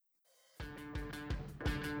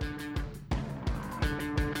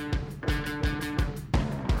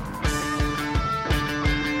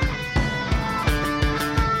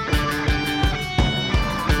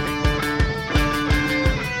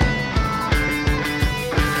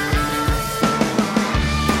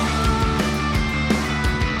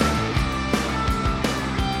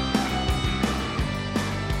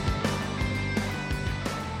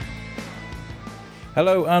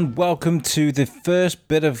Hello and welcome to the first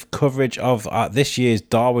bit of coverage of this year's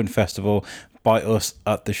Darwin Festival by us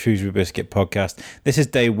at the Shrewsbury Biscuit podcast. This is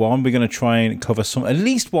day one. We're going to try and cover at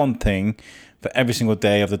least one thing for every single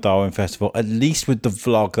day of the Darwin Festival, at least with the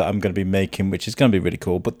vlog that I'm going to be making, which is going to be really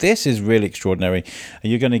cool. But this is really extraordinary.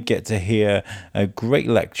 And you're going to get to hear a great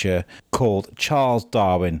lecture called Charles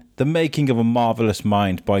Darwin, The Making of a Marvellous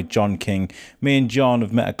Mind by Jon King. Me and John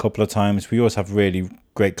have met a couple of times. We always have really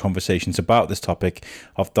great conversations about this topic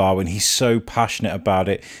of Darwin. He's so passionate about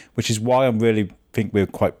it, which is why I really think we're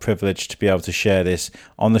quite privileged to be able to share this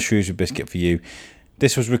on the Shrewsbury Biscuit for you.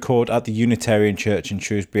 This was recorded at the Unitarian Church in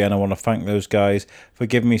Shrewsbury, and I want to thank those guys for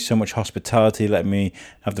giving me so much hospitality, letting me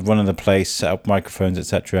have the run of the place, set up microphones,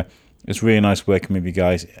 etc. It's really nice working with you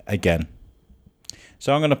guys again.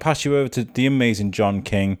 So I'm going to pass you over to the amazing Jon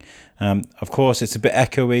King. Of course, it's a bit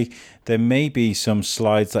echoey. There may be some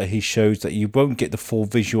slides that he shows that you won't get the full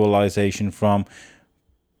visualization from.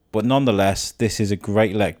 But nonetheless, this is a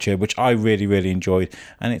great lecture, which I really, really enjoyed.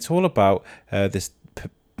 And it's all about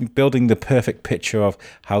building the perfect picture of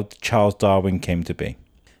how Charles Darwin came to be.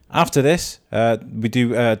 After this, we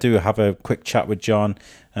do have a quick chat with John.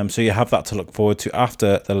 So you have that to look forward to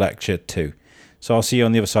after the lecture too. So I'll see you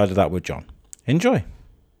on the other side of that with John. Enjoy.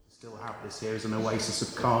 Still have this here as an oasis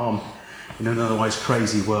of calm in an otherwise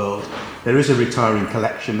crazy world. There is a retiring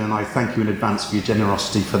collection, and I thank you in advance for your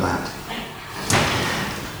generosity for that.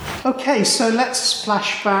 Okay, so let's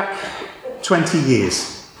flash back 20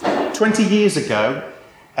 years. 20 years ago,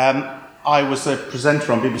 I was a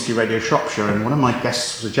presenter on BBC Radio Shropshire, and one of my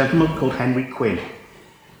guests was a gentleman called Henry Quinn.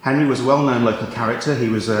 Henry was a well-known local character. He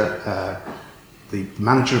was the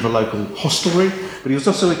manager of a local hostelry, but he was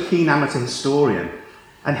also a keen amateur historian.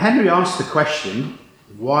 And Henry asked the question,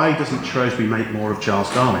 why doesn't Shrewsbury make more of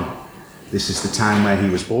Charles Darwin? This is the town where he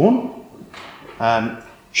was born.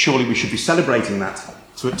 Surely we should be celebrating that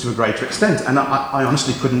to a greater extent. And I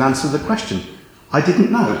honestly couldn't answer the question. I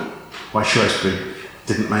didn't know why Shrewsbury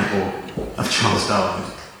didn't make more of Charles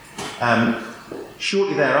Darwin.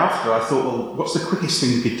 Shortly thereafter, I thought, well, what's the quickest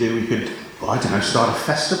thing we could do? We could, start a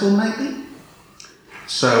festival maybe?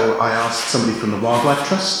 So I asked somebody from the Wildlife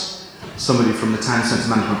Trust, somebody from the Town Centre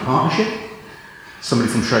Management Partnership,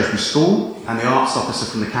 somebody from Shrewsbury School, and the arts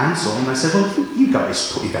officer from the council, and they said, well, you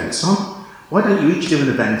guys put events on. Why don't you each do an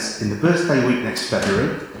event in the birthday week next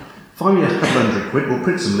February? Find me a couple £100, we'll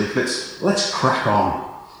print some leaflets, let's crack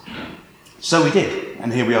on. So we did,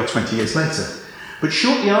 and here we are 20 years later. But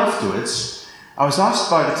shortly afterwards, I was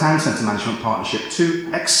asked by the Town Centre Management Partnership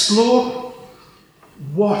to explore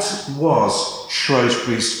what was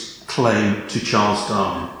Shrewsbury's claim to Charles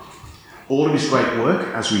Darwin. All of his great work,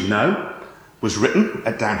 as we know, was written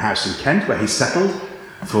at Down House in Kent, where he settled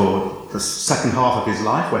for the second half of his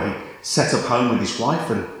life, where he set up home with his wife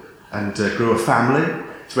and grew a family.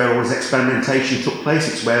 It's where all his experimentation took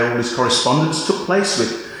place. It's where all his correspondence took place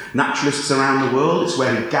with naturalists around the world. It's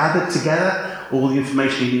where he gathered together all the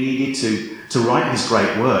information he needed to write his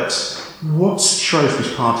great works. What's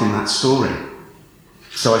Shrewsbury's part in that story?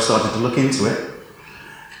 So I started to look into it.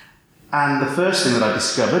 And the first thing that I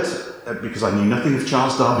discovered, because I knew nothing of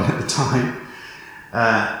Charles Darwin at the time,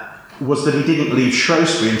 was that he didn't leave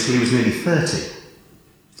Shrewsbury until he was nearly 30.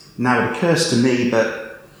 Now it occurs to me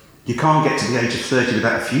that you can't get to the age of 30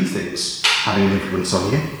 without a few things having an influence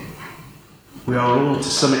on you. We are all, to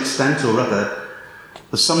some extent or other,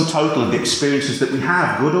 the sum total of the experiences that we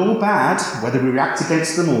have, good or bad, whether we react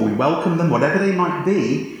against them or we welcome them, whatever they might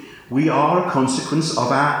be, we are a consequence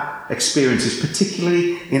of our experiences,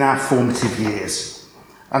 particularly in our formative years.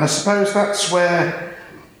 And I suppose that's where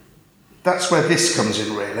this comes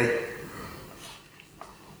in, really.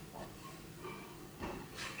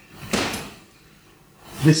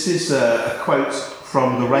 This is a quote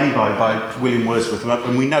from The Rainbow by William Wordsworth,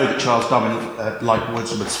 and we know that Charles Darwin liked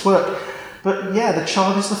Wordsworth's work, but yeah, the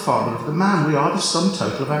child is the father of the man. We are the sum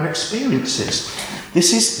total of our experiences.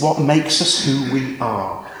 This is what makes us who we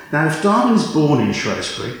are. Now, if Darwin is born in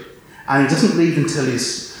Shrewsbury, and he doesn't leave until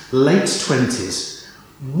his late 20s,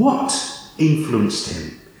 what influenced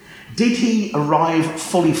him? Did he arrive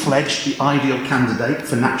fully fledged, the ideal candidate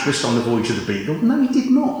for naturalist on the voyage of the Beagle? No, he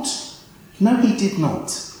did not. No, he did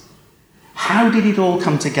not. How did it all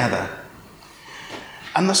come together?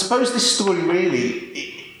 And I suppose this story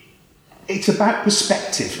really, it's about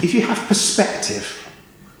perspective. If you have perspective,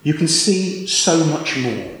 you can see so much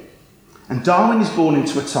more. And Darwin is born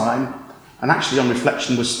into a time, and actually on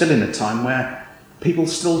reflection was still in a time where people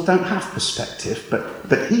still don't have perspective,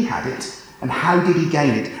 but he had it. And how did he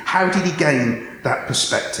gain it? How did he gain that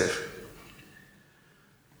perspective?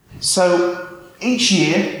 So each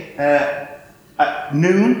year at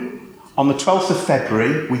noon on the 12th of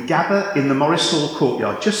February, we gather in the Morris Hall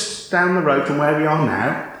courtyard, just down the road from where we are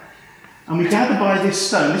now, and we gather by this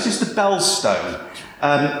stone. This is the Bell Stone.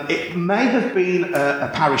 It may have been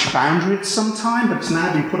a parish boundary at some time, but it's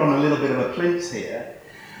now been put on a little bit of a plinth here.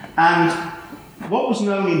 And what was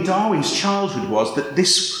known in Darwin's childhood was that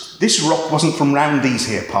this rock wasn't from round these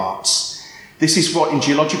here parts. This is what, in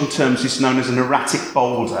geological terms, is known as an erratic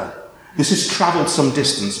boulder. This has travelled some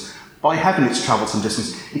distance. By heaven, it's travelled some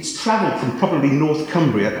distance. It's travelled from probably North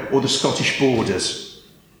Cumbria or the Scottish borders.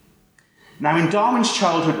 Now, in Darwin's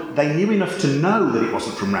childhood, they knew enough to know that it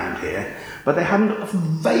wasn't from round here, but they hadn't the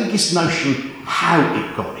vaguest notion how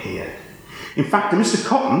it got here. In fact, Mr.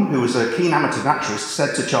 Cotton, who was a keen amateur naturalist,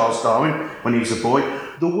 said to Charles Darwin when he was a boy,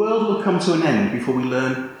 "The world will come to an end before we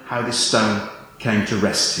learn how this stone came to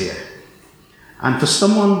rest here." And for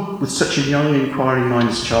someone with such a young, inquiring mind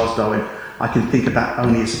as Charles Darwin, I can think of that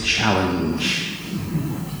only as a challenge.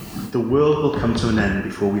 The world will come to an end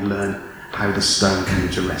before we learn how the stone came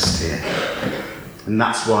to rest here. And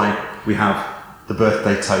that's why we have the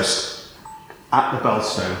birthday toast at the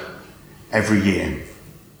Bellstone every year.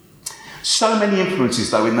 So many influences,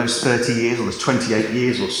 though, in those 30 years, or those 28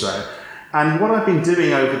 years or so. And what I've been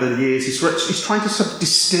doing over the years is trying to sort of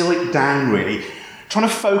distill it down, really. Trying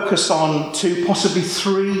to focus on two, possibly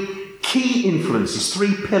three key influences,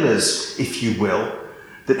 three pillars, if you will,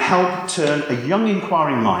 that help turn a young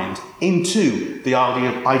inquiring mind into the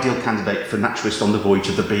ideal candidate for naturalist on the voyage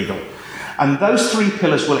of the Beagle. And those three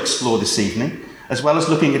pillars we'll explore this evening, as well as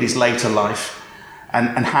looking at his later life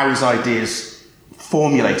and how his ideas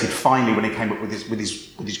formulated finally when he came up with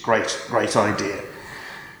his great idea.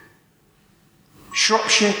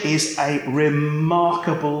 Shropshire is a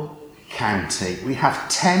remarkable county. We have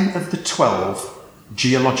 10 of the 12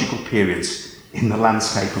 geological periods in the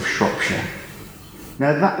landscape of Shropshire.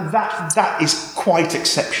 Now that is quite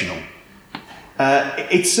exceptional.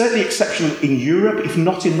 It's certainly exceptional in Europe, if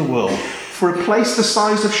not in the world. For a place the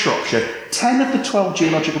size of Shropshire, 10 of the 12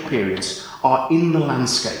 geological periods are in the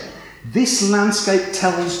landscape. This landscape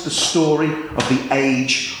tells the story of the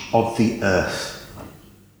age of the Earth.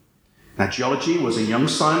 Now, geology was a young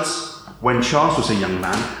science when Charles was a young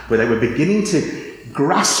man, where they were beginning to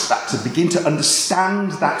grasp that, to begin to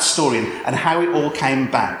understand that story and how it all came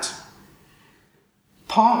about.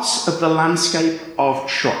 Parts of the landscape of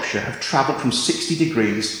Shropshire have travelled from 60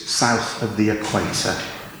 degrees south of the equator.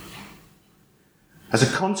 As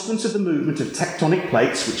a consequence of the movement of tectonic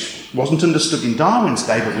plates, which wasn't understood in Darwin's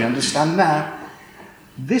day, but we understand now,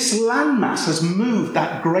 this landmass has moved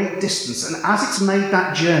that great distance, and as it's made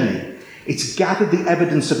that journey, it's gathered the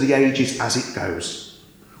evidence of the ages as it goes.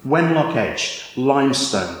 Wenlock Edge,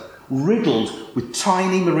 limestone, riddled with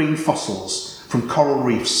tiny marine fossils from coral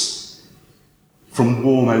reefs, from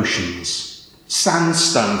warm oceans,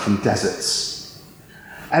 sandstone from deserts,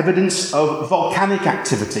 evidence of volcanic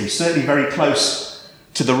activity, certainly very close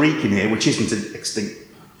to the Wrekin here, which isn't an extinct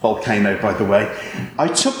volcano, by the way. I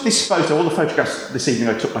took this photo, all the photographs this evening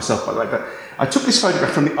I took myself, by the way, but I took this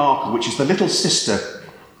photograph from the Arkle, which is the little sister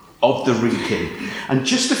of the Wrekin. And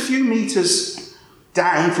just a few metres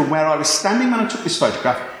down from where I was standing when I took this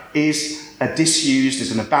photograph is a disused,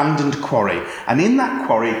 is an abandoned quarry. And in that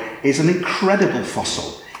quarry is an incredible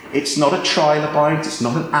fossil. It's not a trilobite, it's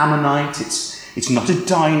not an ammonite, it's not a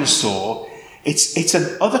dinosaur. It's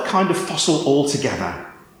another kind of fossil altogether.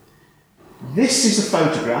 This is a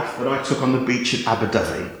photograph that I took on the beach at Abu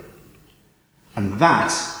Dhabi. And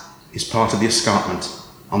that is part of the escarpment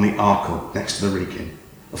on the Arkle next to the Wrekin,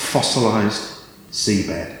 a fossilised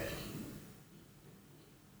seabed.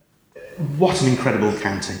 What an incredible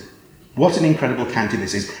county. What an incredible county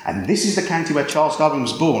this is. And this is the county where Charles Darwin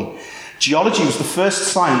was born. Geology was the first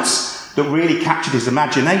science that really captured his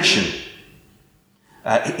imagination.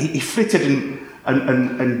 He flitted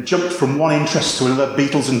and jumped from one interest to another,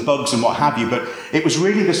 beetles and bugs and what have you, but it was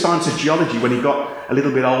really the science of geology when he got a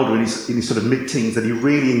little bit older, in his sort of mid-teens, that he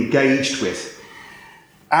really engaged with.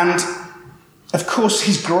 And, of course,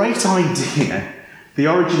 his great idea, the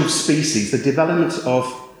origin of species, the development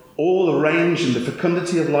of all the range and the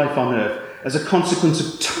fecundity of life on Earth as a consequence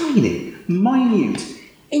of tiny, minute,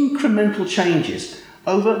 incremental changes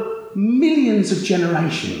over millions of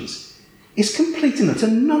generations, is complete and utter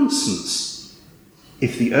nonsense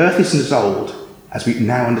if the Earth isn't as old as we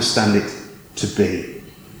now understand it to be.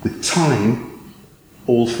 With time,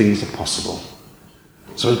 all things are possible.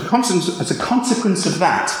 So as a consequence of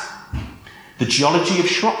that, the geology of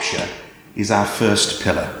Shropshire is our first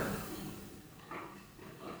pillar.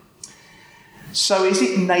 So is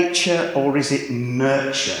it nature or is it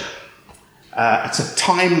nurture? It's a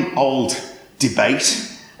time-old debate.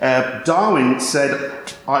 Darwin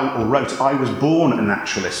wrote, I was born a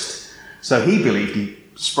naturalist. So he believed he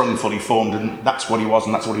sprung fully formed, and that's what he was,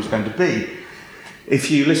 and that's what he was going to be.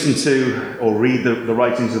 If you listen to or read the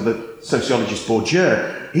writings of the sociologist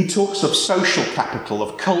Bourdieu, he talks of social capital,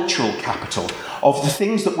 of cultural capital, of the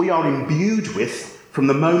things that we are imbued with from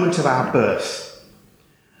the moment of our birth.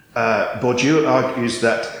 Bourdieu argues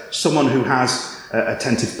that someone who has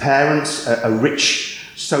attentive parents, a rich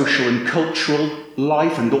social and cultural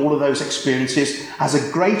life and all of those experiences has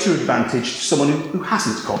a greater advantage to someone who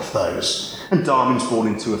hasn't got those. And Darwin's born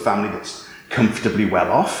into a family that's comfortably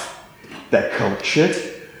well off. They're cultured.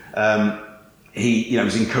 He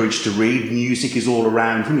is encouraged to read. Music is all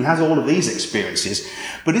around him. He has all of these experiences.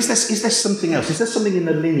 But is there something else? Is there something in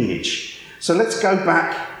the lineage? So let's go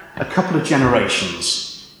back a couple of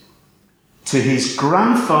generations to his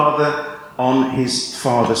grandfather on his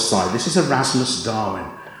father's side. This is Erasmus Darwin.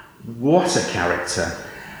 What a character.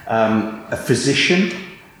 A physician,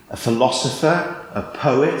 a philosopher, a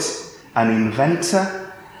poet, an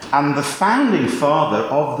inventor, and the founding father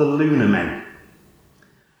of the Lunar Men.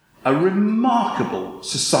 A remarkable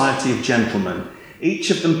society of gentlemen, each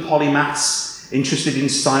of them polymaths, interested in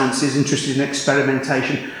sciences, interested in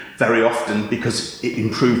experimentation, very often because it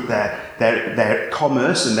improved their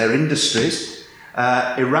commerce and their industries.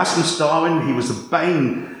 Erasmus Darwin, he was a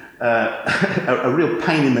real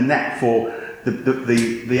pain in the neck for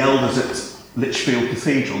the elders at Lichfield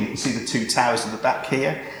Cathedral. You can see the two towers at the back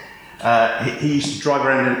here. He used to drive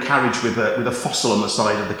around in a carriage with a fossil on the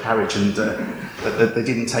side of the carriage, and they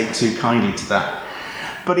didn't take too kindly to that.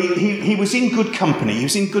 But he was in good company. He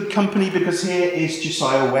was in good company because here is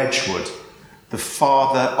Josiah Wedgwood, the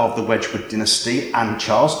father of the Wedgwood dynasty and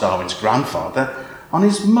Charles Darwin's grandfather on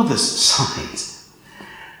his mother's side.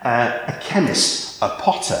 A chemist, a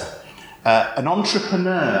potter, an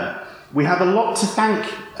entrepreneur. We have a lot to thank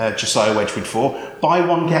Josiah Wedgwood for. Buy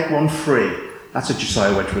one, get one free. That's a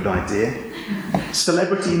Josiah Wedgwood idea.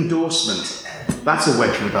 Celebrity endorsement. That's a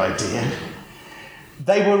Wedgwood idea.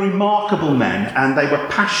 They were remarkable men, and they were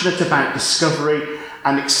passionate about discovery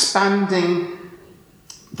and expanding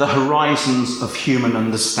the horizons of human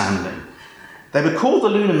understanding. They were called the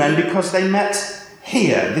Lunar Men because they met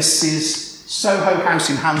here. This is Soho House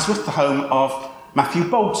in Handsworth, the home of Matthew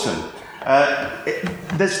Bolton.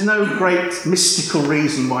 There's no great mystical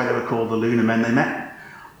reason why they were called the Lunar Men. They met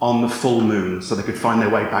on the full moon so they could find their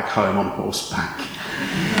way back home on horseback.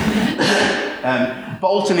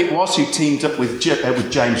 Bolton it was who teamed up with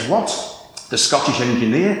James Watt, the Scottish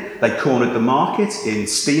engineer. They cornered the market in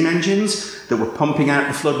steam engines that were pumping out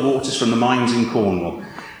the floodwaters from the mines in Cornwall.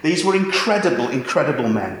 These were incredible, incredible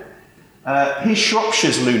men. Here's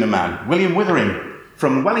Shropshire's Lunar Man, William Withering,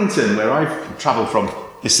 from Wellington, where I've travelled from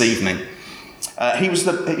this evening. He was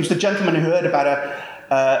the gentleman who heard about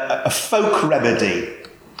a folk remedy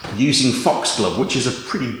using foxglove, which is a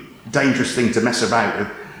pretty dangerous thing to mess about with,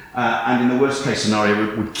 and in the worst case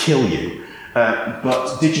scenario would kill you.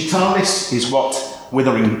 But digitalis is what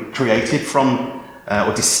Withering created from,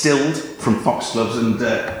 or distilled from foxgloves, and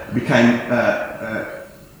became a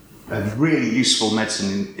really useful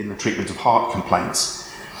medicine in the treatment of heart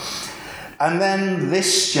complaints. And then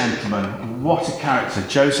this gentleman, what a character,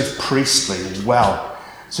 Joseph Priestley. Well,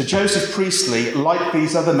 so Joseph Priestley, like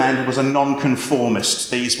these other men, was a nonconformist.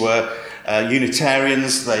 These were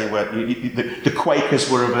Unitarians. They were the Quakers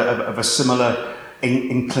were of a similar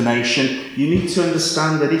inclination. You need to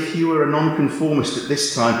understand that if you were a nonconformist at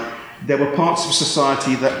this time, there were parts of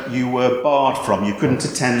society that you were barred from. You couldn't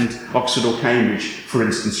attend Oxford or Cambridge, for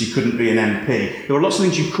instance. You couldn't be an MP. There were lots of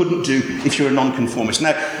things you couldn't do if you're a nonconformist.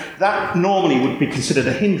 Now, that normally would be considered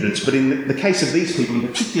a hindrance, but in the case of these people, and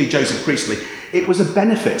particularly Joseph Priestley, it was a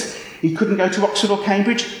benefit. He couldn't go to Oxford or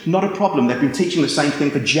Cambridge? Not a problem. They've been teaching the same thing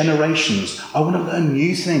for generations. I want to learn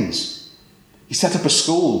new things. He set up a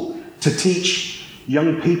school to teach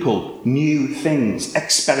young people new things,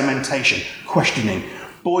 experimentation, questioning,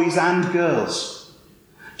 boys and girls.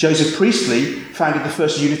 Joseph Priestley founded the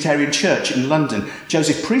first Unitarian Church in London.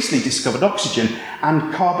 Joseph Priestley discovered oxygen,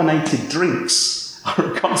 and carbonated drinks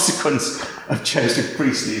are a consequence of Joseph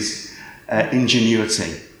Priestley's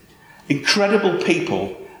ingenuity. Incredible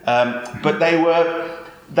people, but they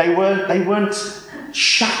weren't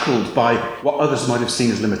shackled by what others might have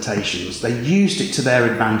seen as limitations. They used it to their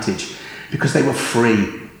advantage because they were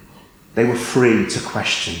free. They were free to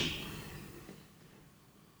question.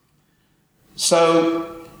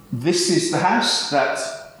 So this is the house that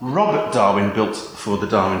Robert Darwin built for the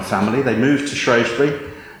Darwin family. They moved to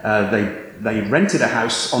Shrewsbury. They rented a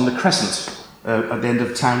house on the Crescent at the end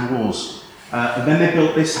of Town Walls. And then they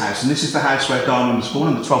built this house, and this is the house where Darwin was born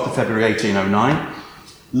on the 12th of February 1809.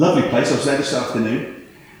 Lovely place. I was there this afternoon.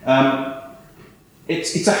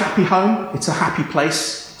 It's a happy home. It's a happy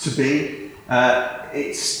place to be.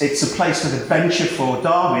 It's a place of adventure for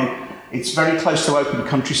Darwin. It's very close to open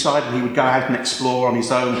countryside, and he would go out and explore on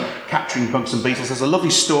his own, capturing bugs and beetles. There's a lovely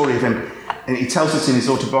story of him, and he tells us in his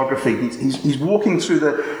autobiography. He's walking through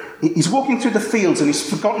the fields, and he's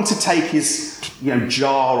forgotten to take his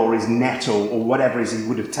jar or his net or whatever it is he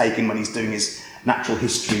would have taken when he's doing his natural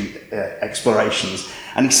history explorations.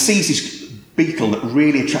 And he sees this beetle that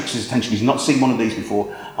really attracts his attention. He's not seen one of these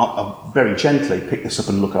before. I'll very gently pick this up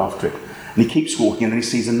and look after it. And he keeps walking, and then he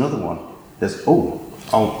sees another one. There's,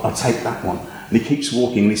 I'll take that one. And he keeps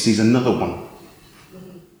walking, and he sees another one.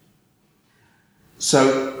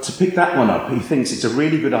 So to pick that one up, he thinks it's a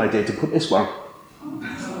really good idea to put this one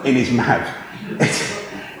in his mouth.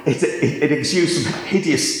 It exudes some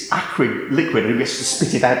hideous acrid liquid, and he gets to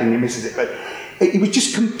spit it out and he misses it. But he was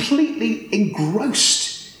just completely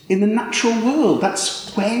engrossed in the natural world.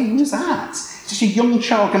 That's where he was at. Just a young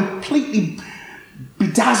child, completely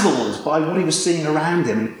bedazzled by what he was seeing around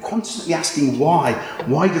him, and constantly asking why.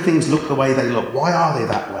 Why do things look the way they look? Why are they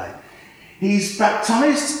that way? He's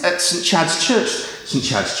baptised at St Chad's Church. St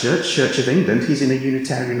Chad's Church, Church of England. He's in a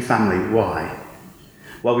Unitarian family. Why?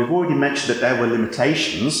 Well, we've already mentioned that there were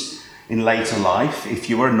limitations in later life if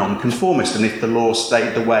you were a nonconformist, and if the law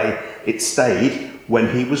stayed the way it stayed when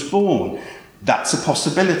he was born. That's a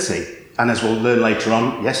possibility. And as we'll learn later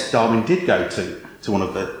on, yes, Darwin did go to one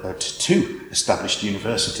of the two established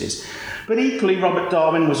universities. But equally, Robert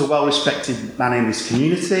Darwin was a well-respected man in his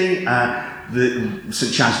community. The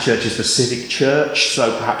St Chad's Church is the civic church,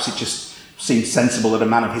 so perhaps it just seemed sensible that a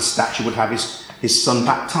man of his stature would have his son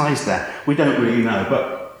baptised there. We don't really know,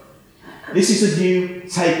 but this is a view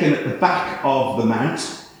taken at the back of the mount.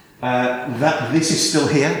 This is still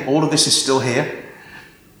here. All of this is still here.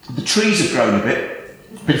 The trees have grown a bit,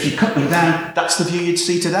 but if you cut them down, that's the view you'd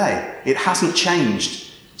see today. It hasn't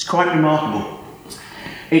changed. It's quite remarkable.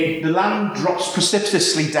 The land drops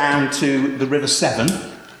precipitously down to the River Severn,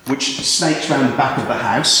 which snakes round the back of the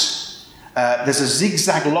house. There's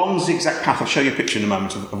a long zigzag path. I'll show you a picture in a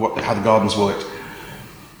moment of how the gardens worked.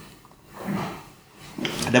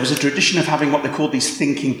 There was a tradition of having what they called these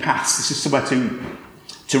thinking paths. This is somewhere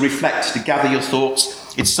to reflect, to gather your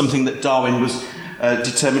thoughts. It's something that Darwin was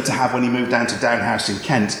determined to have when he moved down to Down House in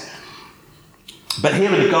Kent. But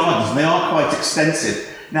here are the gardens, and they are quite extensive.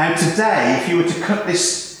 Now today, if you were to cut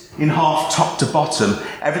this in half top to bottom,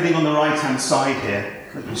 everything on the right-hand side here,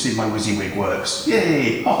 let me see if my WYSIWYG works.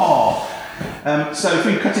 Yay! So if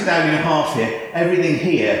we cut it down in half here, everything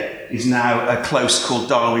here is now a close called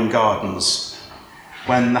Darwin Gardens.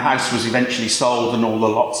 When the house was eventually sold and all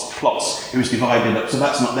the plots, it was divided up, so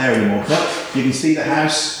that's not there anymore. But you can see the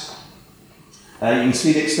house, you can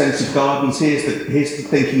see the extensive gardens. Here's the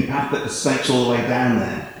thinking path that snakes all the way down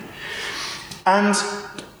there. And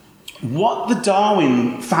what the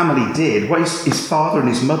Darwin family did, what his father and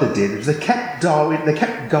his mother did, was they kept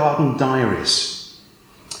garden diaries.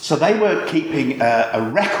 So they were keeping a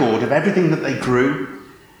record of everything that they grew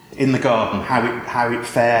in the garden, how it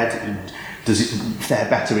fared. Does it fare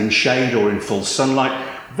better in shade or in full sunlight?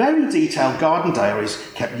 Very detailed garden diaries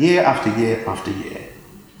kept year after year after year.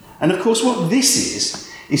 And of course what this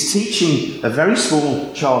is teaching a very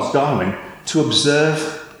small Charles Darwin to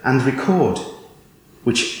observe and record,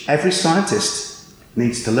 which every scientist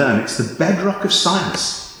needs to learn. It's the bedrock of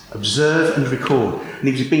science. Observe and record. And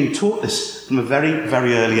he was being taught this from a very,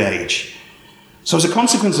 very early age. So as a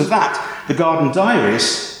consequence of that, the garden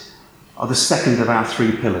diaries are the second of our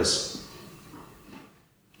three pillars.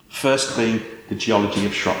 First being the geology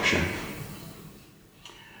of Shropshire.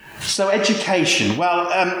 So education.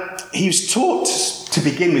 Well, he was taught to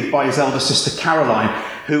begin with by his elder sister Caroline,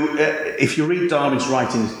 who, if you read Darwin's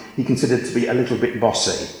writings, he considered to be a little bit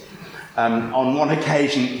bossy. On one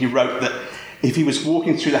occasion, he wrote that if he was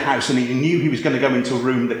walking through the house and he knew he was going to go into a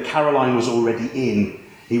room that Caroline was already in,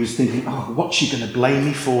 he was thinking, oh, what's she going to blame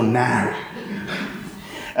me for now?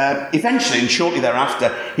 Eventually, and shortly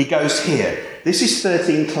thereafter, he goes here. This is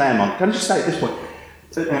 13 Claremont. Can I just say at this point,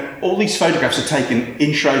 all these photographs are taken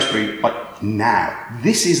in Shrewsbury, like now.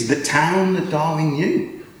 This is the town that Darwin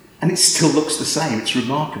knew. And it still looks the same. It's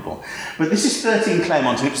remarkable. But this is 13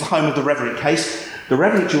 Claremont, and it was the home of the Reverend Case. The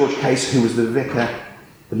Reverend George Case, who was the vicar,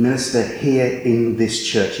 the minister here in this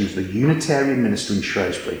church. He was the Unitarian minister in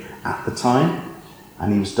Shrewsbury at the time,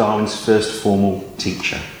 and he was Darwin's first formal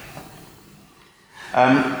teacher.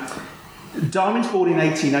 Darwin's born in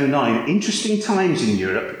 1809. Interesting times in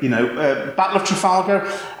Europe. Battle of Trafalgar,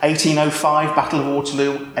 1805. Battle of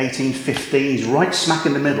Waterloo, 1815. He's right smack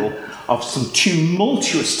in the middle of some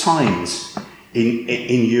tumultuous times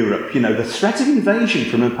in Europe. The threat of invasion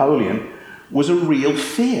from Napoleon was a real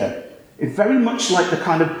fear. It very much like the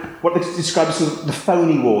kind of what they describe as the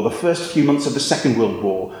phony war, the first few months of the Second World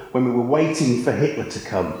War, when we were waiting for Hitler to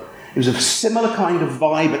come. It was a similar kind of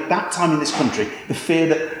vibe at that time in this country, the fear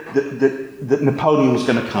that Napoleon was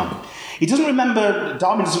going to come.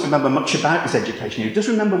 Darwin doesn't remember much about his education. He does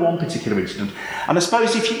remember one particular incident. And I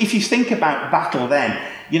suppose if you think about battle then,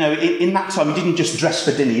 in that time you didn't just dress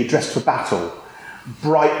for dinner, you dressed for battle.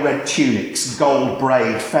 Bright red tunics, gold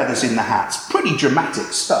braid, feathers in the hats, pretty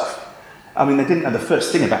dramatic stuff. I mean, they didn't know the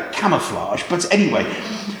first thing about camouflage, but anyway,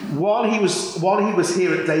 while he was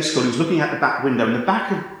here at day school, he was looking out the back window.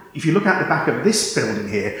 If you look out the back of this building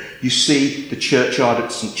here, you see the churchyard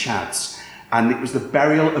at St Chad's, and it was the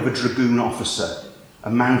burial of a dragoon officer, a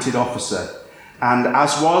mounted officer, and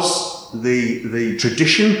as was the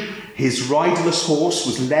tradition, his riderless horse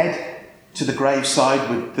was led to the graveside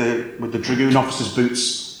with the dragoon officer's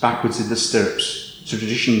boots backwards in the stirrups. It's a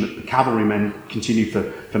tradition that the cavalrymen continued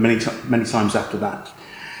for many times after that.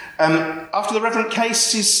 After the Reverend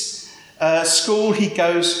Case's school, he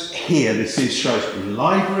goes here. This is Shrewsbury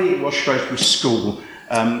Library. It was Shrewsbury School.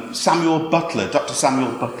 Dr. Samuel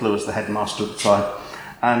Butler was the headmaster at the time.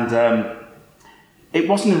 And it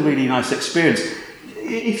wasn't a really nice experience.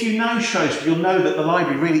 If you know Shrewsbury, you'll know that the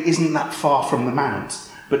library really isn't that far from the Mount.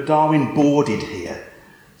 But Darwin boarded here.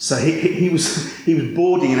 So he was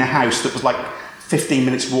boarding in a house that was like 15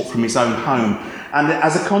 minutes walk from his own home. And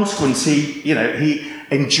as a consequence, he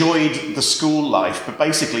enjoyed the school life, but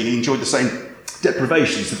basically he enjoyed the same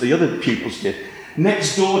deprivations that the other pupils did.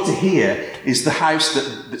 Next door to here is the house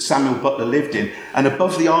that Samuel Butler lived in, and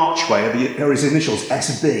above the archway are his initials,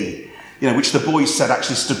 SB, which the boys said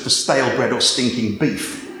actually stood for stale bread or stinking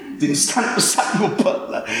beef. Didn't stand for Samuel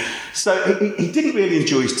Butler. So he didn't really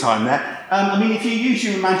enjoy his time there. If you use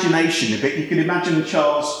your imagination a bit, you can imagine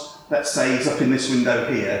Charles, let's say he's up in this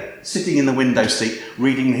window here, sitting in the window seat,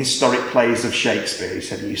 reading the historic plays of Shakespeare. He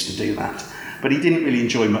said he used to do that. But he didn't really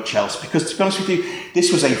enjoy much else, because to be honest with you,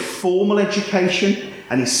 this was a formal education,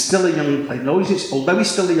 and he's still a young boy. Although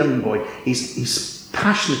he's still a young boy, he's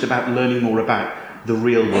passionate about learning more about the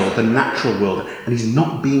real world, the natural world, and he's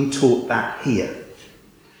not being taught that here.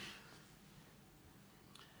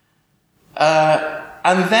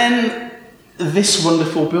 And then this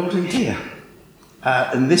wonderful building here.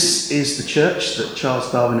 And this is the church that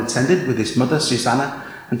Charles Darwin attended with his mother, Susanna,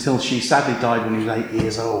 until she sadly died when he was 8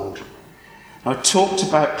 years old. Now, I talked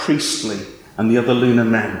about Priestley and the other lunar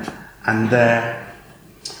men and their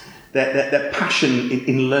passion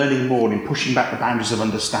in learning more and in pushing back the boundaries of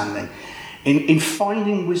understanding, in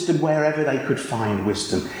finding wisdom wherever they could find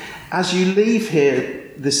wisdom. As you leave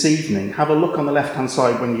here this evening, have a look on the left-hand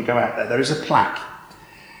side when you go out there. There is a plaque.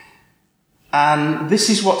 And this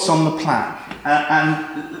is what's on the plaque.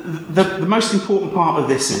 And the most important part of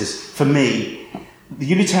this is, for me, the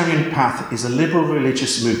Unitarian path is a liberal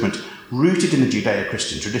religious movement rooted in the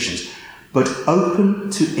Judeo-Christian traditions, but open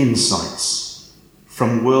to insights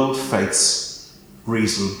from world faiths,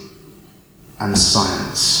 reason, and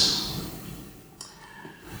science.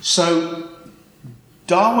 So,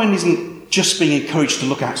 Darwin isn't just being encouraged to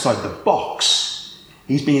look outside the box,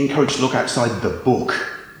 he's being encouraged to look outside the book.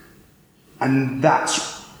 And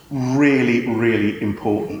that's really, really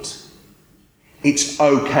important. It's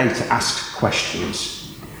okay to ask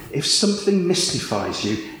questions. If something mystifies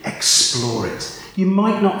you, explore it. You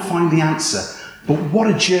might not find the answer, but what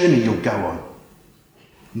a journey you'll go on.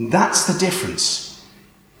 And that's the difference.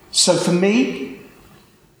 So for me,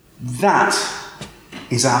 that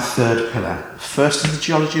is our third pillar. First is the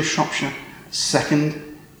geology of Shropshire,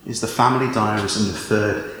 second is the family diaries, and the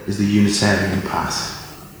third is the Unitarian path.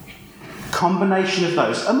 Combination of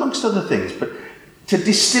those, amongst other things, but to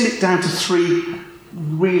distill it down to three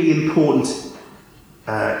really important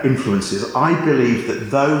influences, I believe that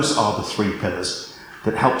those are the three pillars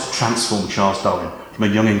that helped transform Charles Darwin from a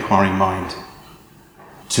young inquiring mind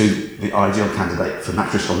to the ideal candidate for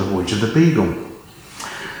naturalist on the voyage of the Beagle.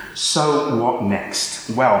 So what next?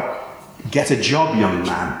 Well, get a job, young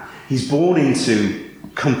man. He's born into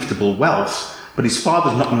comfortable wealth, but his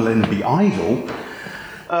father's not going to let him be idle.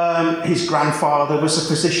 His grandfather was a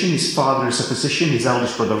physician, his father is a physician, his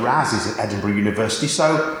eldest brother Raz is at Edinburgh University,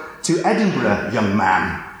 so to Edinburgh, young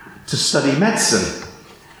man, to study medicine,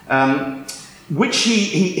 which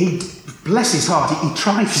he bless his heart, he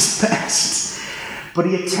tried his best, but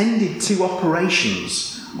he attended 2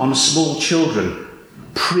 operations on small children,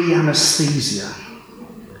 pre-anaesthesia,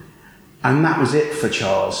 and that was it for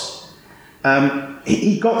Charles.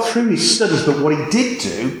 He got through his studies, but what he did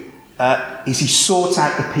do, is he sought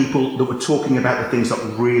out the people that were talking about the things that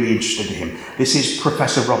really interested him. This is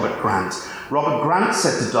Professor Robert Grant. Robert Grant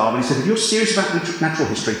said to Darwin, he said, if you're serious about natural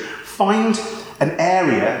history, find an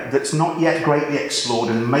area that's not yet greatly explored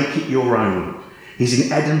and make it your own. He's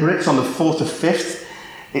in Edinburgh, it's on the 4th or 5th.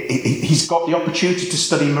 He's got the opportunity to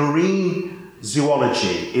study marine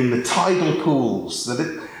zoology in the tidal pools,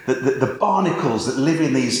 the barnacles that live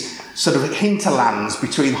in these sort of hinterlands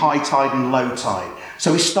between high tide and low tide.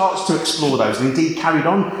 So he starts to explore those, and indeed carried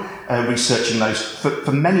on researching those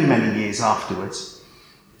for many, many years afterwards.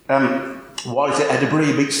 While he's at Edinburgh,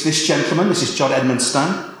 he meets this gentleman. This is John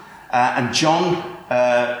Edmonstone, and John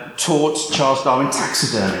taught Charles Darwin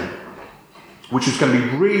taxidermy, which was going to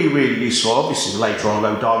be really, really useful, obviously, later on,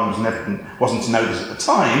 although Darwin wasn't to know this at the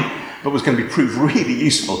time, but was going to be proved really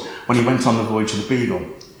useful when he went on the voyage of the Beagle.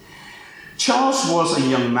 Charles was a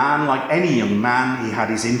young man, like any young man. He had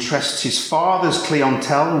his interests. His father's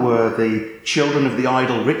clientele were the children of the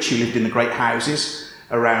idle rich who lived in the great houses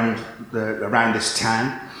around this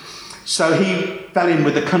town. So he fell in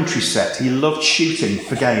with the country set. He loved shooting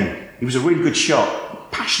for game. He was a really good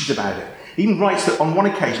shot, passionate about it. He even writes that on one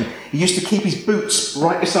occasion, he used to keep his boots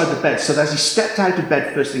right beside the bed, so that as he stepped out of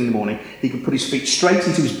bed first thing in the morning, he could put his feet straight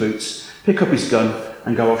into his boots, pick up his gun,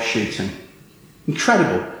 and go off shooting.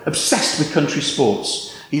 Incredible. Obsessed with country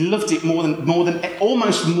sports. He loved it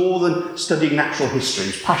almost more than studying natural history.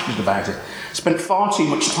 He was passionate about it. Spent far too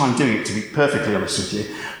much time doing it, to be perfectly honest with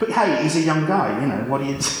you. But hey, he's a young guy, you know, what do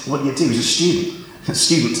you do? He's a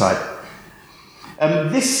student type.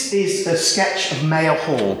 This is a sketch of Mayor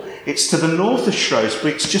Hall. It's to the north of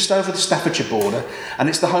Shrewsbury, it's just over the Staffordshire border, and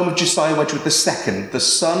it's the home of Josiah Wedgwood II, the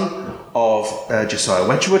son of Josiah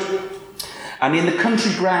Wedgwood. And in the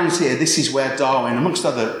country grounds here, this is where Darwin, amongst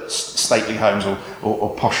other stately homes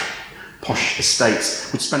or posh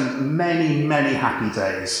estates, would spend many, many happy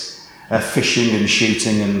days fishing and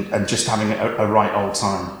shooting and just having a right old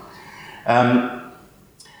time.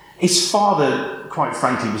 His father, quite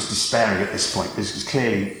frankly, was despairing at this point because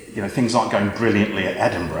clearly, you know, things aren't going brilliantly at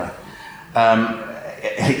Edinburgh.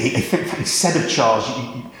 He said of Charles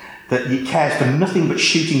that he cares for nothing but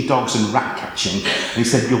shooting dogs and rat catching. And he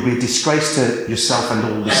said, you'll be a disgrace to yourself and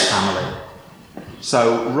all this family.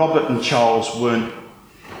 So Robert and Charles weren't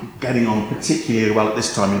getting on particularly well at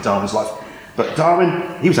this time in Darwin's life. But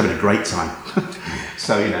Darwin, he was having a great time.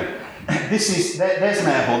 So, you know, there's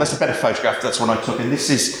Mayor Hall. That's a better photograph. That's one I took. And this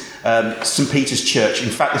is St. Peter's Church. In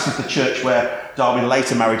fact, this is the church where Darwin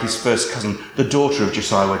later married his first cousin, the daughter of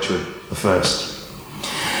Josiah Wedgwood I.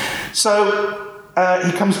 So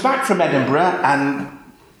he comes back from Edinburgh and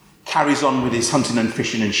carries on with his hunting and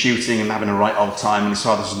fishing and shooting and having a right old time. And his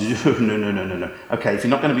father says, no. Okay, if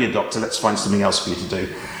you're not going to be a doctor, let's find something else for you to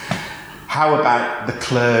do. How about the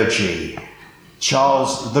clergy?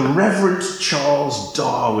 The Reverend Charles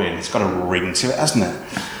Darwin. It's got a ring to it, hasn't it?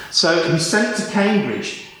 So he's sent to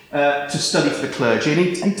Cambridge to study for the clergy,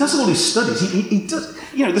 and he does all his studies. He does,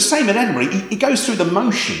 you know, the same at Edinburgh. He goes through the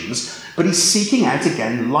motions, but he's seeking out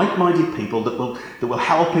again like-minded people that will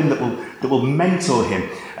help him, that will mentor him.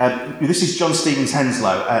 This is John Stevens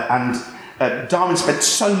Henslow, and Darwin spent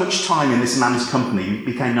so much time in this man's company. He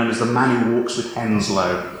became known as the man who walks with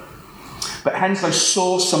Henslow. But Henslow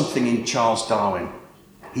saw something in Charles Darwin.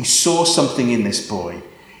 He saw something in this boy.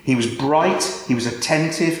 He was bright, he was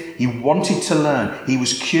attentive, he wanted to learn, he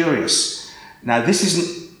was curious. Now, this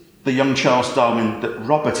isn't the young Charles Darwin that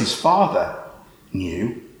Robert, his father,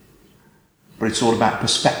 knew, but it's all about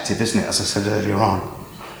perspective, isn't it, as I said earlier on.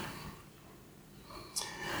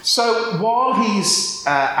 So while he's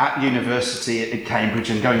at university at Cambridge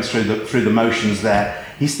and going through the motions there,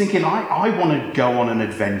 he's thinking, I want to go on an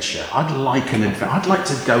adventure. I'd like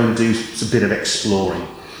to go and do a bit of exploring.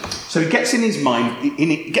 So he gets in his mind,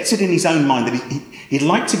 gets it in his own mind that he'd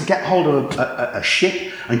like to get hold of a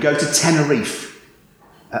ship and go to Tenerife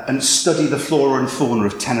and study the flora and fauna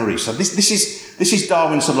of Tenerife. So this is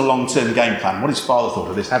Darwin's sort of long-term game plan. What his father thought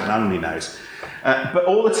of this, heaven only knows. But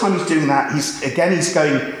all the time he's doing that, he's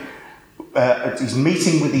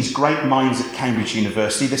meeting with these great minds at Cambridge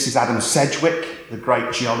University. This is Adam Sedgwick, the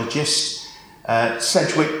great geologist.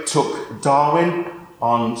 Sedgwick took Darwin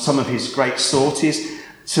on some of his great sorties.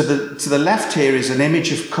 To the left here is an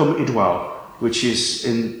image of Cwm Idwal, which is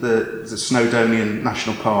in the Snowdonian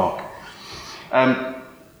National Park.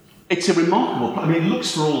 It's a remarkable, it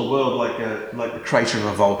looks for all the world like the crater of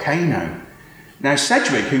a volcano. Now,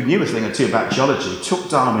 Sedgwick, who knew a thing or two about geology, took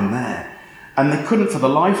Darwin there, and they couldn't for the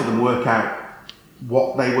life of them work out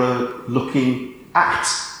what they were looking at,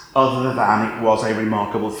 other than it was a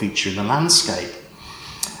remarkable feature in the landscape.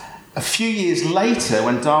 A few years later,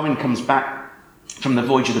 when Darwin comes back from the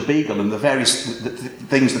voyage of the Beagle and the various the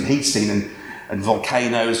things that he'd seen, and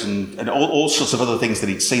volcanoes and all sorts of other things that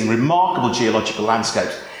he'd seen, remarkable geological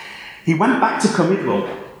landscapes. He went back to Cymydwell,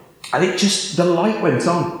 and the light went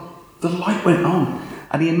on. The light went on.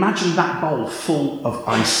 And he imagined that bowl full of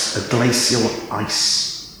ice, of glacial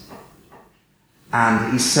ice.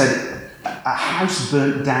 And he said, a house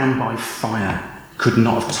burnt down by fire could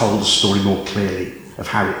not have told the story more clearly of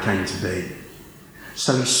how it came to be.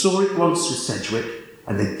 So he saw it once with Sedgwick,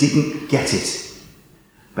 and they didn't get it.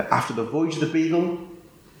 But after the voyage of the Beagle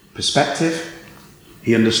perspective,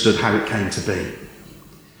 he understood how it came to be.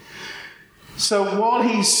 So while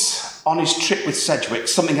he's on his trip with Sedgwick,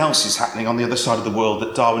 something else is happening on the other side of the world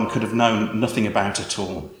that Darwin could have known nothing about at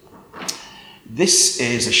all. This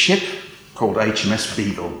is a ship called HMS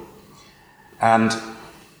Beagle, and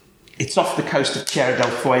it's off the coast of Tierra del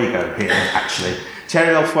Fuego here, actually.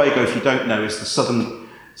 Tierra del Fuego, if you don't know, is the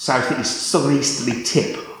southeasterly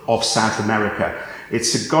tip of South America.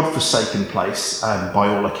 It's a godforsaken place, by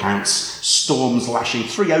all accounts. Storms lashing.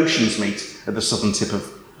 3 oceans meet at the southern tip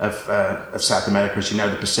of South America, as you know,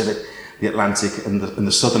 the Pacific, the Atlantic, and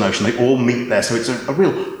the Southern Ocean. They all meet there, so it's a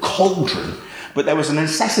real cauldron. But there was a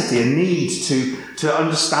necessity, a need to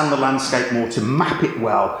understand the landscape more, to map it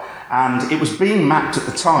well. And it was being mapped at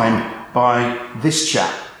the time by this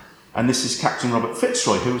chap. And this is Captain Robert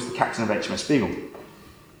Fitzroy, who was the captain of HMS Beagle.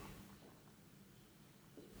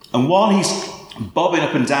 And while he's bobbing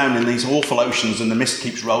up and down in these awful oceans and the mist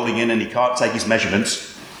keeps rolling in and he can't take his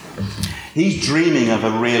measurements, he's dreaming of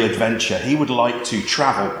a real adventure. He would like to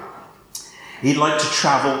travel. He'd like to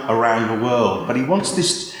travel around the world, but he wants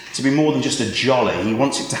this to be more than just a jolly. He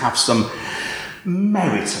wants it to have some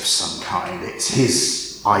merit of some kind. It's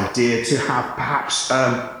his idea to have perhaps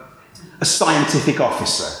a scientific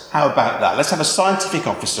officer. How about that? Let's have a scientific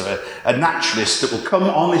officer, a naturalist that will come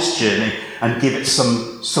on this journey and give it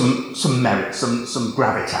some merit, some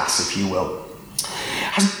gravitas, if you will.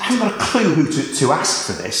 Hasn't got a clue who to ask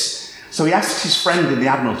for this, so he asks his friend in the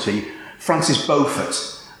Admiralty, Francis Beaufort.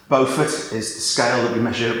 Beaufort is the scale that we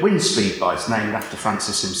measure wind speed by. It's named after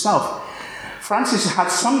Francis himself. Francis had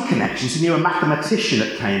some connections. He knew a mathematician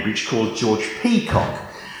at Cambridge called George Peacock.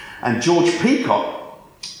 And George Peacock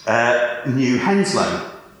knew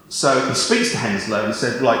Henslow. So he speaks to Henslow and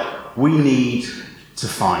said, we need to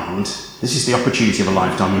find, this is the opportunity of a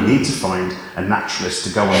lifetime, we need to find a naturalist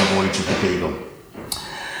to go on the voyage of the Beagle.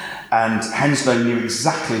 And Henslow knew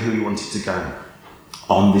exactly who he wanted to go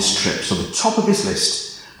on this trip. So the top of his list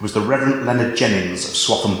was the Reverend Leonard Jennings of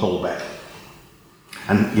Swatham Bulbeck.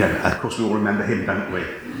 And, of course we all remember him, don't we?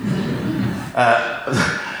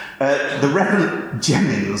 The Reverend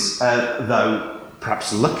Jennings, though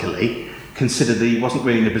perhaps luckily, considered that he wasn't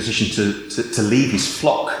really in a position to leave his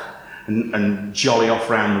flock and jolly off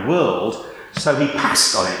around the world, so he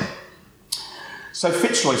passed on it. So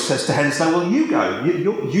Fitzroy says to Henslow, well, you go.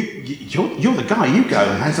 You're the guy, you go.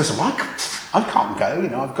 And Henslow says, well, I can't go,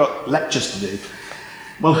 I've got lectures to do.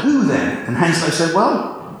 Well, who then? And Henslow said,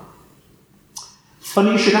 well,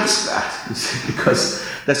 funny you should ask that, because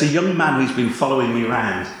there's a young man who's been following me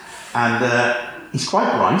around, and he's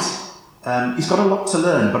quite bright. He's got a lot to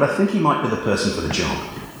learn, but I think he might be the person for the job.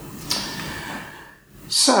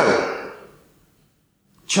 So,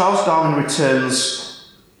 Charles Darwin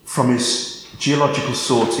returns from his geological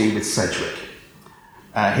sortie with Sedgwick.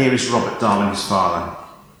 Here is Robert Darwin, his father.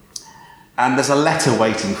 And there's a letter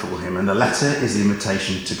waiting for him, and the letter is the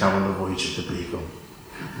invitation to go on the voyage of the Beagle.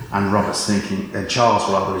 And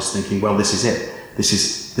Charles is thinking, well, this is it. This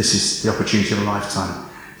is the opportunity of a lifetime.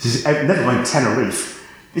 This is, never mind Tenerife.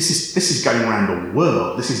 This is going around the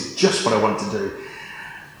world. This is just what I want to do.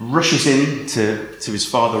 Rushes in to his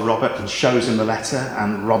father Robert and shows him the letter,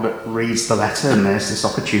 and Robert reads the letter, and there's this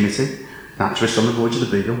opportunity. Naturalist on the voyage of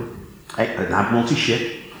the Beagle, an Admiralty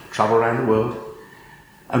ship, travel around the world.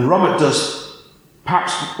 And Robert does,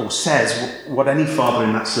 perhaps, or says, what any father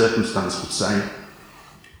in that circumstance would say: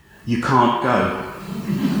 you can't go.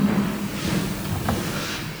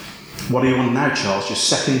 What do you want now, Charles? Your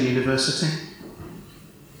second university?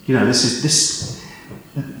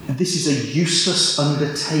 This is a useless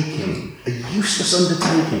undertaking. A useless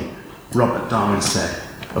undertaking, Robert Darwin said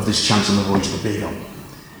of this chance on the voyage of the Beagle.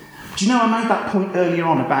 Do you know, I made that point earlier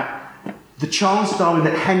on about the Charles Darwin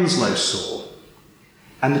that Henslow saw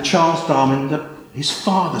and the Charles Darwin that his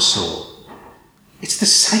father saw. It's the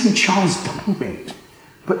same Charles Darwin,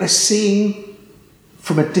 but they're seeing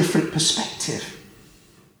from a different perspective.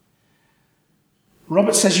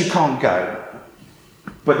 Robert says you can't go,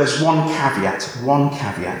 but there's one caveat.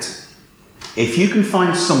 If you can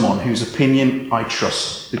find someone whose opinion I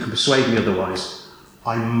trust, who can persuade me otherwise,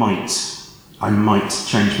 I might I might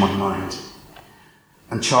change my mind.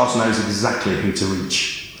 And Charles knows exactly who to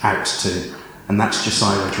reach out to, and that's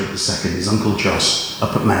Josiah Edgeworth II, his Uncle Jos,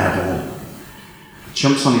 up at Mayor Hall.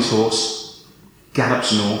 Jumps on his horse,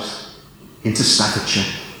 gallops north into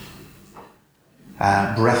Staffordshire,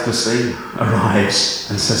 breathlessly arrives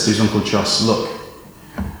and says to his Uncle Jos, look,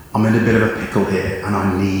 I'm in a bit of a pickle here and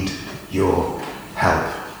I need your help.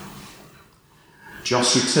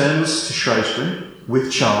 Jos returns to Shrewsbury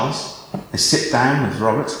with Charles. They sit down with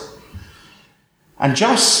Robert. And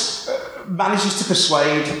Jos manages to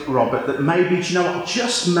persuade Robert that maybe, do you know what,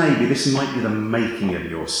 just maybe this might be the making of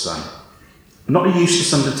your son. Not a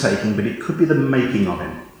useless undertaking, but it could be the making of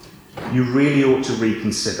him. You really ought to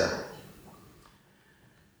reconsider.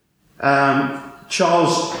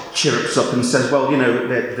 Charles chirrups up and says, well, you know,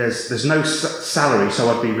 there's no salary, so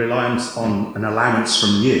I'd be reliant on an allowance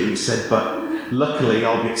from you. He said, but luckily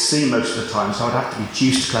I'll be at sea most of the time, so I'd have to be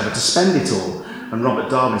deuced clever to spend it all. And Robert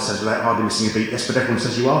Darwin says, without hardly missing a beat, yes, but everyone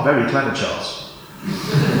says, you are very clever, Charles.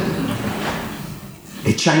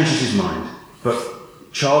 He changes his mind, but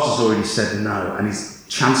Charles has already said no, and his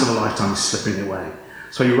chance of a lifetime is slipping away.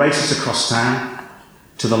 So he races across town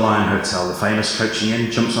to the Lion Hotel, the famous coaching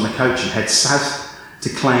inn, jumps on a coach and heads south to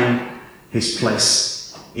claim his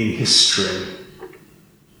place in history.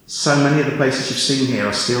 So many of the places you've seen here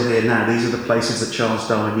are still here now. These are the places that Charles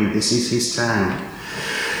Darwin knew. This is his town.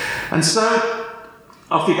 And so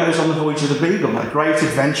off he goes on the voyage of the Beagle, a great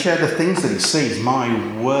adventure. The things that he sees, my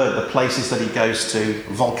word, the places that he goes to,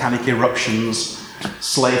 volcanic eruptions,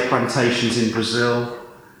 slave plantations in Brazil,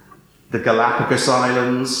 the Galapagos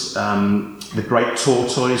Islands, the great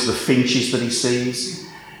tortoise, the finches that he sees.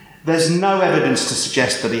 There's no evidence to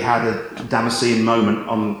suggest that he had a Damascene moment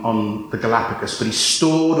on the Galapagos, but he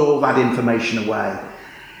stored all that information away.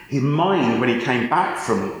 His mind, when he came back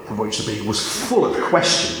from the voyage of the Beagle, was full of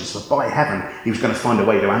questions, but by heaven, he was going to find a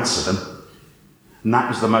way to answer them. And that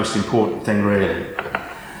was the most important thing, really.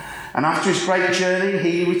 And after his great journey,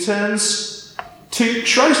 he returns to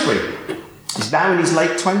Shrewsbury. He's now in his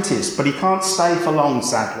late 20s, but he can't stay for long,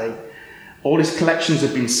 sadly. All his collections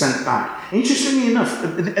have been sent back. Interestingly enough,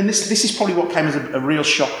 and this is probably what came as a real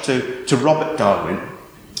shock to Robert Darwin,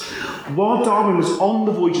 while Darwin was on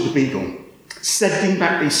the voyage of the Beagle, sending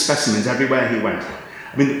back these specimens everywhere he went.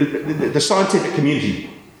 I mean, the scientific community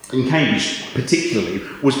in Cambridge particularly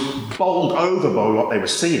was bowled over by what they were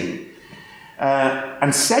seeing.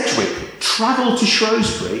 And Sedgwick travelled to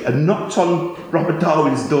Shrewsbury and knocked on Robert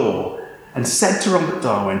Darwin's door and said to Robert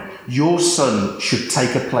Darwin, your son should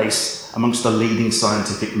take a place amongst the leading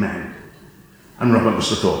scientific men. And Robert must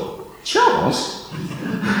have thought, Charles?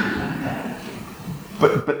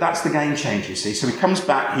 But that's the game changer, you see. So he comes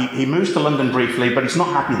back, he moves to London briefly, but he's not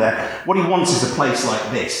happy there. What he wants is a place like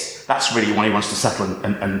this. That's really why he wants to settle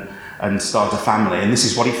and start a family. And this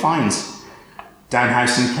is what he finds.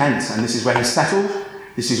 Downhouse in Kent. And this is where he settled.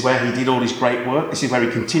 This is where he did all his great work. This is where he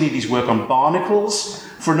continued his work on barnacles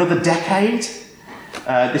for another decade.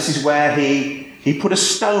 This is where he put a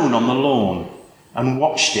stone on the lawn and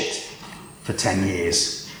watched it for 10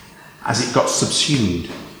 years as it got subsumed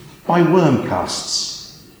by worm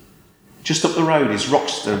casts. Just up the road is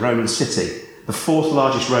Rochester, Roman city, the fourth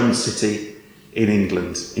largest Roman city in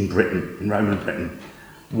England, in Britain, in Roman Britain.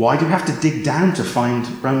 Why do we have to dig down to find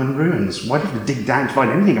Roman ruins? Why do we have to dig down to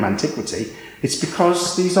find anything of antiquity? It's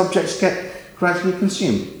because these objects get gradually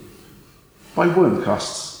consumed by worm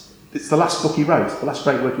casts. It's the last book he wrote, the last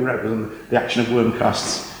great work he wrote was on the action of worm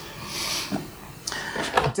casts.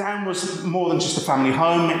 Down was more than just a family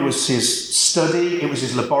home, it was his study, it was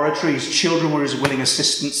his laboratory, his children were his willing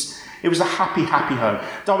assistants. It was a happy, happy home.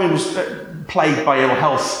 Darwin was plagued by ill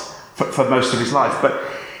health for most of his life, but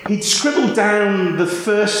he'd scribbled down the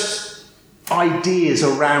first ideas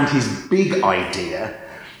around his big idea,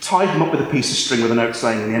 tied them up with a piece of string with a note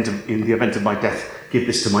saying, in the event of my death, give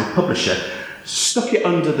this to my publisher, stuck it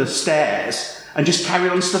under the stairs, and just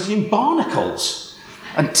carried on studying barnacles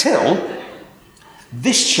until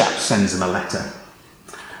this chap sends him a letter.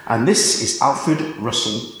 And this is Alfred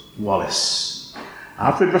Russel Wallace.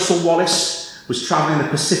 Alfred Russel Wallace was travelling the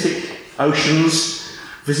Pacific Oceans,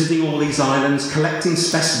 visiting all these islands, collecting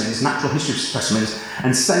specimens, natural history specimens,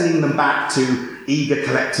 and sending them back to eager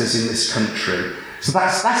collectors in this country. So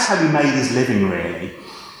that's how he made his living, really.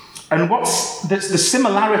 And the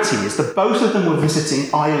similarity is that both of them were visiting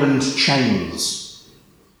island chains.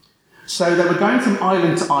 So they were going from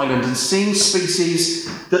island to island and seeing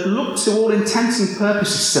species that looked to all intents and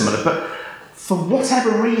purposes similar, but for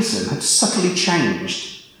whatever reason had subtly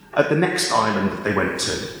changed at the next island that they went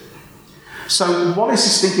to. So Wallace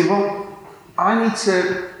is thinking, well, I need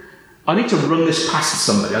to I need to run this past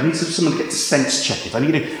somebody. I need someone to get to sense check it. I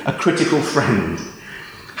need a critical friend.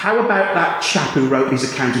 How about that chap who wrote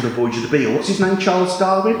his account of the Voyage of the Beagle? What's his name? Charles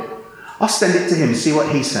Darwin? I'll send it to him and see what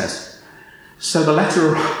he says. So the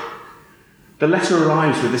letter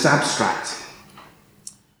arrives with this abstract.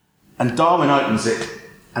 And Darwin opens it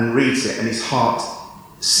and reads it, and his heart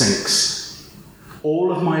sinks.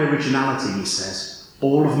 All of my originality, he says,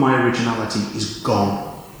 all of my originality is gone.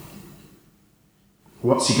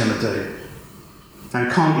 What's he going to do? Now,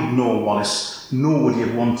 he can't ignore Wallace, nor would he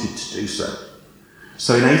have wanted to do so.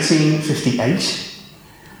 So in 1858,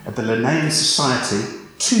 at the Linnean Society,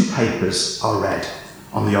 2 papers are read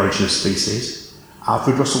on the origin of species,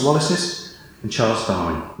 Alfred Russel Wallace's and Charles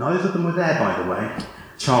Darwin. Neither of them were there, by the way.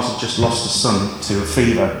 Charles had just lost a son to a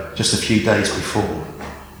fever just a few days before.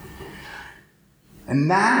 And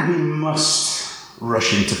now he must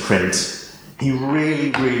rush into print. He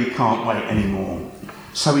really, really can't wait anymore.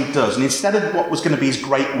 So he does. And instead of what was going to be his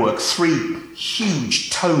great work, 3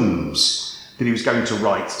 huge tomes that he was going to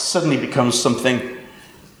write, suddenly becomes something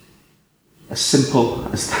as simple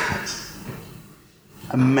as that.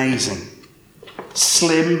 Amazing.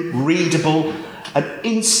 Slim, readable, an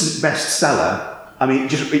instant bestseller. I mean,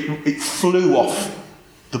 it flew off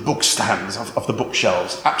the bookstands of the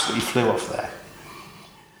bookshelves. Absolutely flew off there.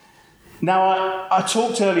 Now, I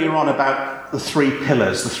talked earlier on about the 3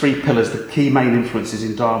 pillars, the key main influences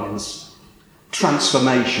in Darwin's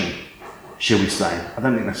transformation, shall we say. I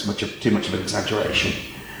don't think that's too much of an exaggeration.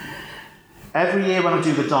 Every year when I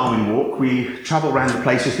do the Darwin Walk, we travel around the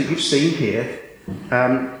places that you've seen here,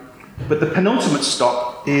 but the penultimate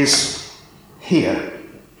stop is here.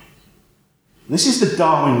 This is the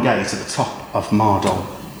Darwin Gate at the top of Mardol.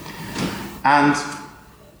 And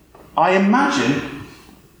I imagine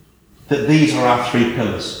that these are our 3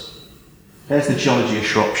 pillars. There's the Geology of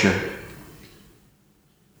Shropshire.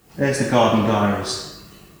 There's the Garden Diaries.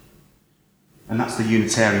 And that's the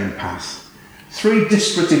Unitarian path. 3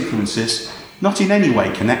 disparate influences, not in any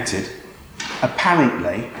way connected,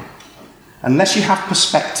 apparently, unless you have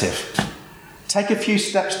perspective. Take a few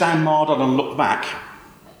steps down Mardol and look back,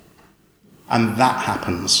 and that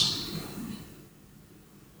happens.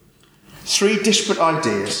 3 disparate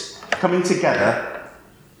ideas coming together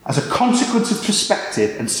as a consequence of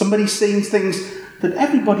perspective, and somebody seeing things that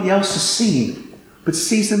everybody else has seen, but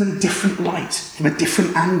sees them in a different light, from a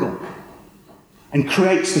different angle, and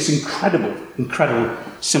creates this incredible, incredible,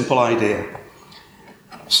 simple idea.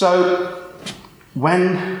 So,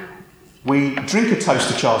 when we drink a toast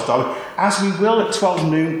to Charles Darwin, as we will at 12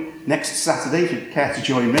 noon next Saturday, if you care to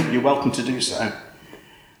join me, you're welcome to do so.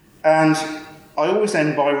 And I always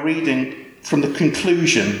end by reading from the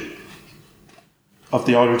conclusion of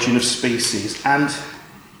The Origin of Species, and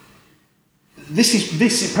this is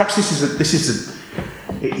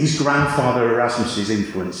his grandfather Erasmus's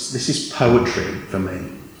influence. This is poetry for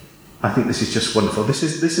me. I think this is just wonderful. This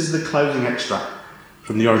is the closing extract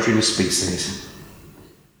from The Origin of Species.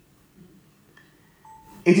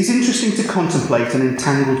 It is interesting to contemplate an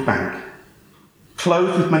entangled bank,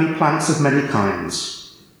 clothed with many plants of many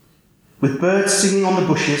kinds, with birds singing on the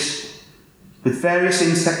bushes, with various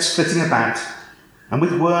insects flitting about, and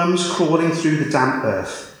with worms crawling through the damp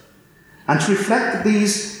earth, and to reflect that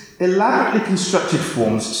these elaborately constructed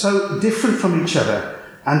forms, so different from each other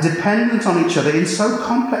and dependent on each other in so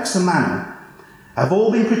complex a manner, have all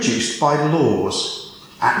been produced by laws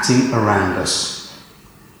acting around us.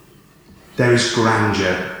 There is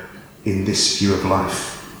grandeur in this view of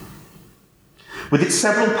life. With its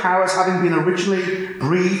several powers having been originally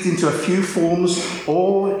breathed into a few forms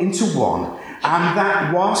or into one, and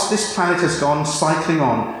that whilst this planet has gone cycling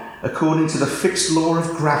on according to the fixed law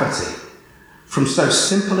of gravity, from so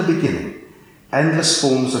simple a beginning, endless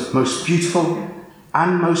forms of most beautiful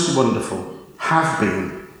and most wonderful have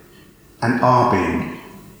been and are being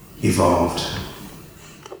evolved.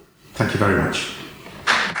 Thank you very much.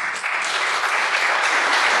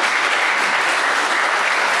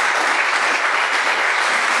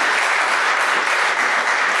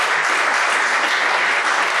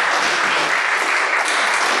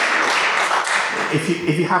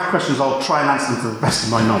 If you have questions, I'll try and answer them to the best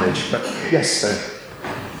of my knowledge. But yes, sir.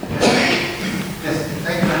 Yes,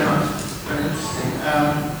 thank you very much. Very interesting.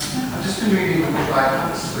 I've just been reading the book by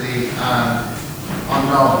Huxley on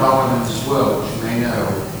Darwin's world, which you may know,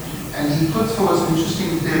 and he puts forward some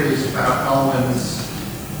interesting theories about Darwin's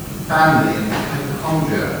family and the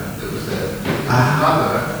hypochondria that was his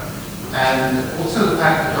mother, and also the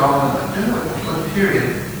fact that Darwin, I don't know what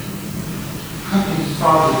period, accompanied his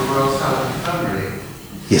father to the Royal South Infirmary.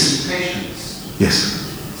 Yes. Patients. Yes.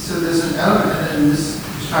 So there's an element, and this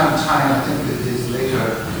is trying to tie in, I think, with his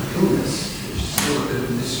later illness, which is still a bit of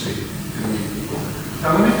a mystery to many people. So I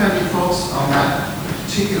wonder if you have any thoughts on that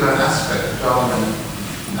particular aspect of Darwin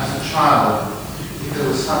as a child, if there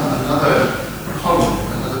was another column,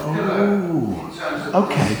 another pillar in terms of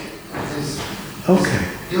his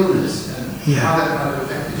illness and how that might have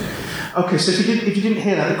affected him. Okay, so if you didn't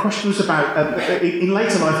hear that, the question was about in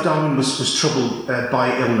later life Darwin was troubled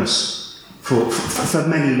by illness for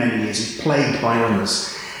many years. He's plagued by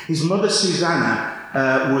illness. His mother Susanna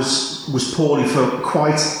was poorly for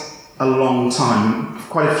quite a long time,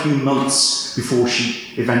 quite a few months before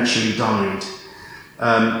she eventually died.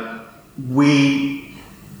 We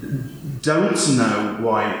don't know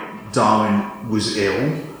why Darwin was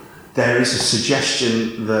ill. There is a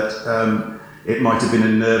suggestion that it might have been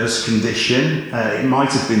a nervous condition. It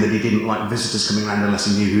might have been that he didn't like visitors coming around unless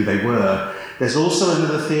he knew who they were. There's also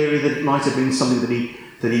another theory that it might have been something that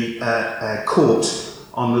he caught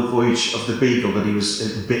on the voyage of the Beagle, that he was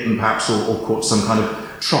bitten perhaps or caught some kind of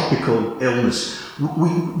tropical illness.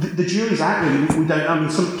 The jury's out really, we don't know. I mean,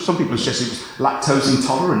 some people suggest it was lactose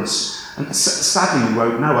intolerance. And sadly, we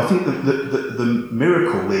won't know. I think that the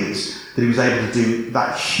miracle is that he was able to do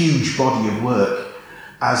that huge body of work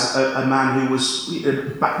as a man who was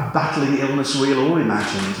battling illness, real or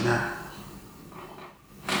imagined. You know.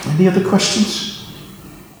 Any other questions?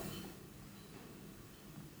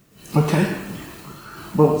 Okay.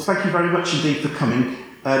 Well, thank you very much indeed for coming.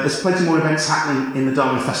 There's plenty more events happening in the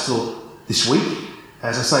Darwin Festival this week.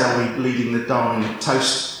 As I say, I'll be leading the Darwin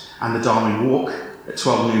Toast and the Darwin Walk at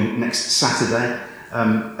 12 noon next Saturday.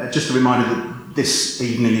 Just a reminder that this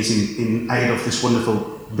evening is in aid of this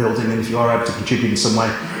wonderful building, and if you are able to contribute in some way,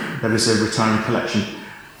 there is a retirement collection.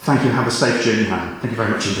 Thank you and have a safe journey home. Thank you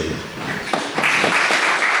very much indeed.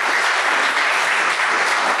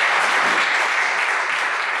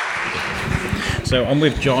 So I'm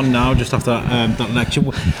with Jon now, just after that lecture.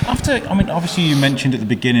 Obviously you mentioned at the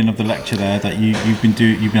beginning of the lecture there that you've been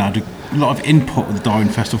had a lot of input with the Darwin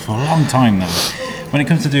Festival for a long time now. When it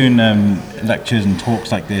comes to doing lectures and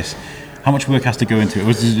talks like this, how much work has to go into it,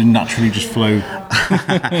 or does it naturally just flow?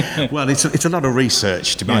 Well, it's a lot of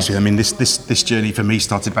research, to be honest with you. I mean, this journey for me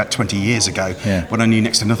started about 20 years ago, when I knew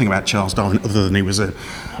next to nothing about Charles Darwin, other than he was an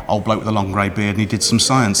old bloke with a long grey beard and he did some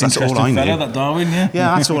science. That's all I knew. Fella, that Darwin,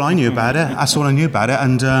 yeah, that's all I knew about it.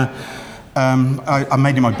 And I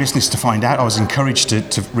made it my business to find out. I was encouraged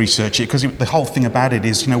to research it, because the whole thing about it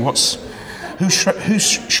is, who's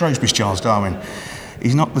Shrewsbury's Charles Darwin?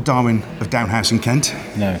 He's not the Darwin of Downhouse in Kent.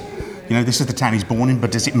 No. This is the town he's born in,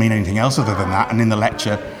 but does it mean anything else other than that? And in the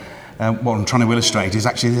lecture, what I'm trying to illustrate is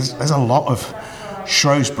actually there's a lot of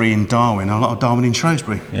Shrewsbury in Darwin, a lot of Darwin in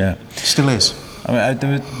Shrewsbury. Yeah. Still is. I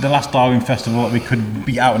mean, the last Darwin Festival that we could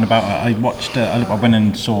be out and about, I watched, I went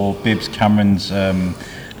and saw Bibbs Cameron's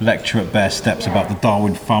lecture at Bare Steps about the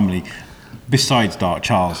Darwin family, besides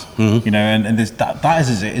Charles, and there's that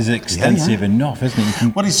is extensive enough, isn't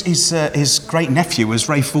it? Well, his great nephew was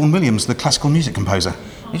Ray Vaughan Williams, the classical music composer.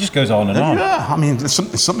 It just goes on and on. Yeah, I mean, there's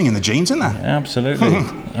something in the genes, isn't there? Absolutely,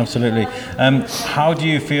 absolutely. How do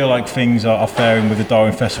you feel like things are faring with the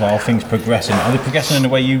Darwin Festival? Are things progressing? Are they progressing in the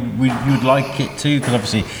way you'd like it to? Because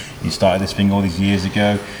obviously you started this thing all these years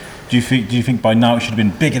ago. Do you think by now it should have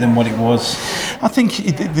been bigger than what it was? I think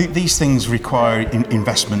these things require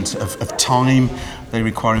investment of time. They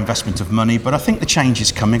require investment of money, but I think the change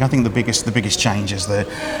is coming. I think the biggest change is the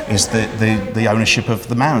ownership of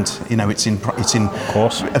the Mount. It's in of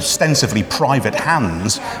course ostensibly private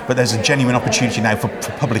hands, but there's a genuine opportunity now for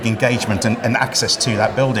public engagement and access to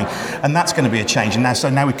that building, and that's going to be a change. And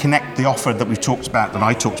now we connect the offer that I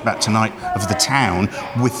talked about tonight of the town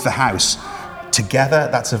with the house. Together,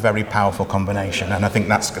 that's a very powerful combination, and I think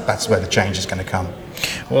that's where the change is going to come.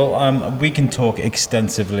 Well, we can talk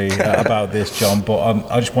extensively about this, Jon, but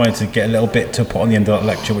I just wanted to get a little bit to put on the end of that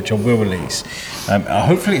lecture, which I will release.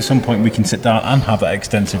 Hopefully at some point we can sit down and have that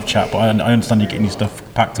extensive chat, but I understand you're getting your stuff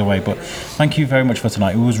packed away. But thank you very much for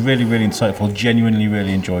tonight. It was really, really insightful. Genuinely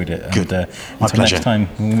really enjoyed it. Good. And, My pleasure. Next time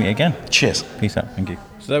we'll meet again. Cheers. Peace out. Thank you.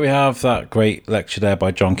 So there we have that great lecture there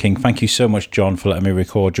by Jon King. Thank you so much, Jon, for letting me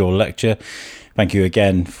record your lecture. Thank you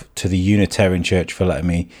again to the Unitarian Church for letting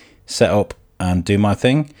me set up and do my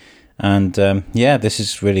thing. And this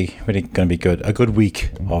is really, really going to be good. A good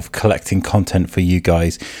week of collecting content for you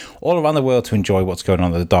guys all around the world to enjoy what's going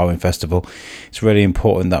on at the Darwin Festival. It's really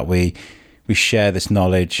important that we share this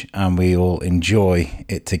knowledge and we all enjoy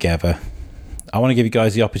it together. I want to give you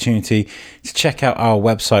guys the opportunity to check out our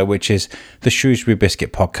website, which is the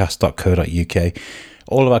shrewsburybiscuitpodcast.co.uk.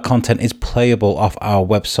 All of our content is playable off our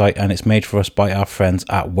website, and it's made for us by our friends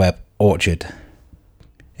at Web Orchard.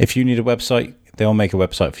 If you need a website, they'll make a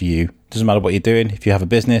website for you. Doesn't matter what you're doing. If you have a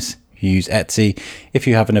business, if you use Etsy, if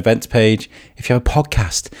you have an events page, if you have a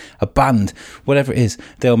podcast, a band, whatever it is,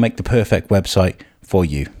 they'll make the perfect website for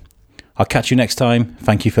you. I'll catch you next time.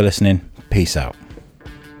 Thank you for listening. Peace out.